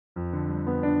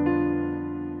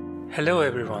Hello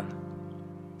everyone,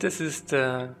 this is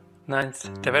the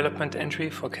 9th development entry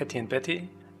for Catty and Batty,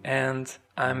 and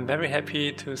I'm very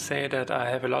happy to say that I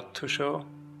have a lot to show.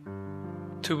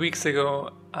 2 weeks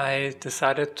ago I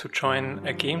decided to join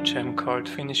a game jam called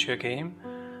Finish Your Game,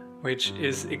 which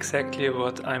is exactly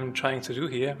what I'm trying to do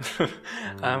here.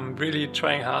 I'm really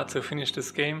trying hard to finish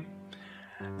this game,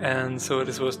 and so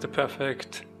this was the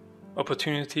perfect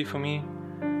opportunity for me.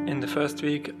 In the first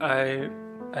week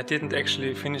I didn't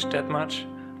actually finish that much,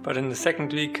 but in the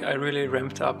second week I really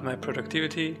ramped up my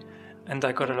productivity and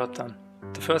I got a lot done.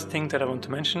 The first thing that I want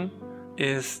to mention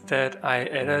is that I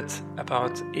added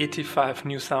about 85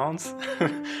 new sounds.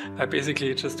 I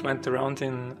basically just went around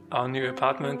in our new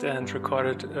apartment and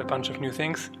recorded a bunch of new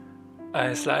things.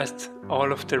 I sliced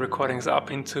all of the recordings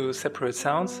up into separate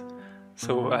sounds,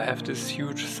 so I have this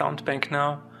huge sound bank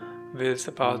now with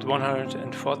about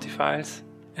 140 files.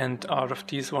 And out of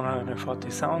these 140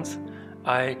 sounds,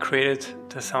 I created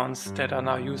the sounds that are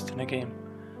now used in the game.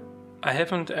 I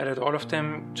haven't added all of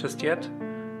them just yet.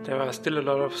 There are still a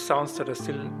lot of sounds that I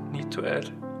still need to add,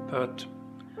 but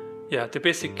yeah, the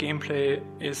basic gameplay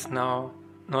is now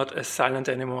not as silent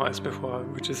anymore as before,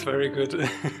 which is very good.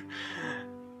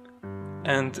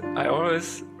 And I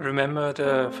always remember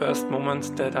the first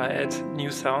moment that I add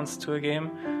new sounds to a game.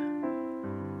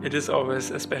 It is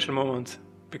always a special moment,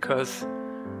 because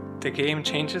the game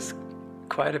changes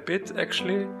quite a bit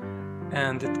actually,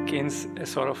 and it gains a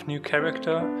sort of new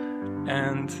character,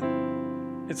 and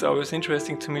it's always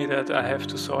interesting to me that I have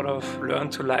to sort of learn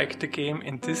to like the game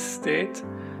in this state,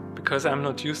 because I'm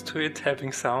not used to it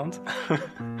having sound.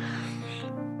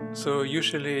 So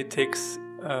usually it takes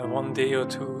 1 day or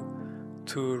two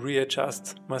to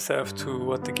readjust myself to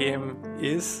what the game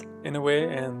is in a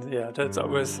way, and yeah, that's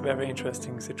always a very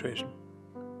interesting situation.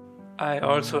 I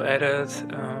also added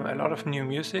a lot of new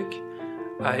music.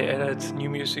 I added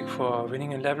new music for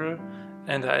winning a level,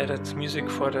 and I added music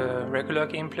for the regular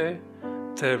gameplay.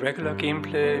 The regular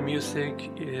gameplay music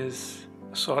is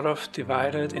sort of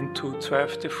divided into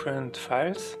 12 different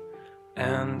files,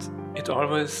 and it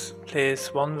always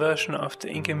plays one version of the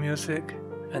in-game music,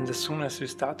 and as soon as you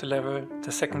start the level,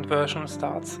 the second version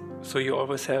starts. So you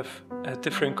always have a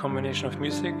different combination of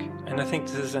music, and I think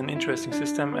this is an interesting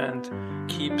system and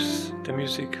keeps the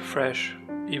music fresh,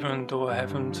 even though I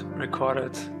haven't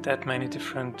recorded that many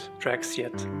different tracks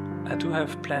yet. I do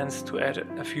have plans to add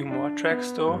a few more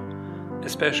tracks though,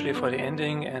 especially for the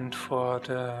ending and for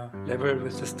the level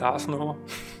with the star snow.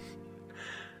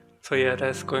 So yeah,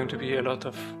 there's going to be a lot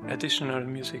of additional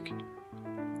music.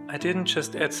 I didn't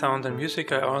just add sound and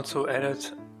music, I also added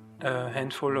a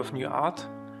handful of new art.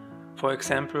 For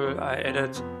example, I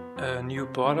added a new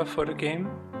border for the game.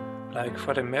 Like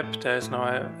for the map, there is now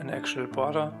an actual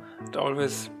border. It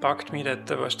always bugged me that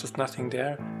there was just nothing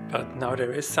there, but now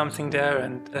there is something there,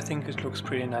 and I think it looks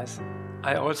pretty nice.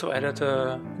 I also added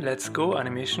a Let's Go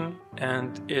animation,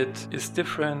 and it is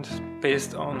different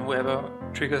based on whoever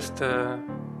triggers the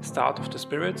start of the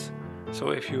spirits. So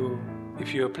if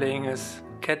you're playing as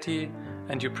Catty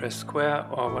and you press square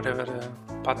or whatever the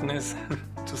button is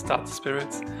to start the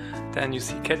spirits, then you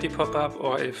see Catty pop up,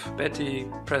 or if Batty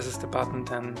presses the button,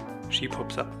 then she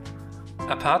pops up.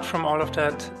 Apart from all of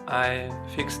that, I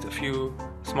fixed a few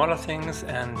smaller things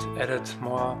and added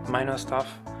more minor stuff,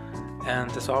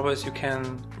 and as always you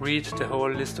can read the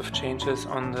whole list of changes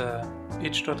on the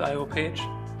itch.io page.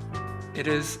 It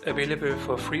is available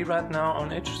for free right now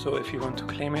on itch, so if you want to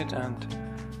claim it and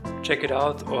check it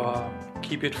out or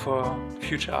keep it for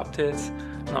future updates,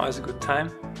 now is a good time.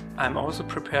 I'm also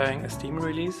preparing a Steam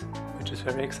release, which is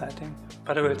very exciting,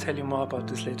 but I will tell you more about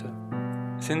this later.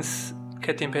 Since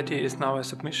Catty and Batty is now a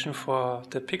submission for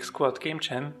the Pigsquad game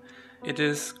jam, it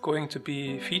is going to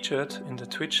be featured in the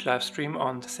Twitch livestream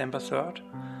on December 3rd.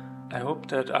 I hope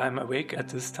that I'm awake at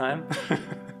this time,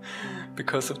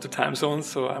 because of the time zones,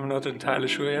 so I'm not entirely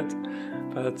sure yet,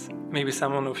 but maybe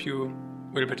someone of you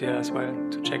will be there as well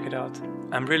to check it out.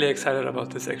 I'm really excited about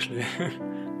this actually.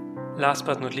 Last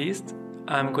but not least,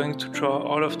 I'm going to draw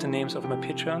all of the names of my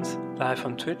patrons live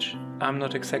on Twitch. I'm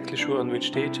not exactly sure on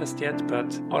which day just yet,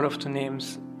 but all of the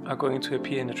names are going to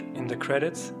appear in the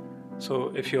credits.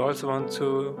 So if you also want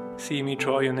to see me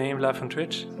draw your name live on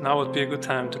Twitch, now would be a good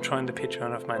time to join the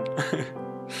Patreon of mine.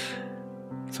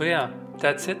 So yeah,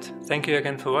 that's it. Thank you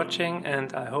again for watching,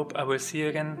 and I hope I will see you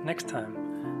again next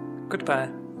time. Goodbye.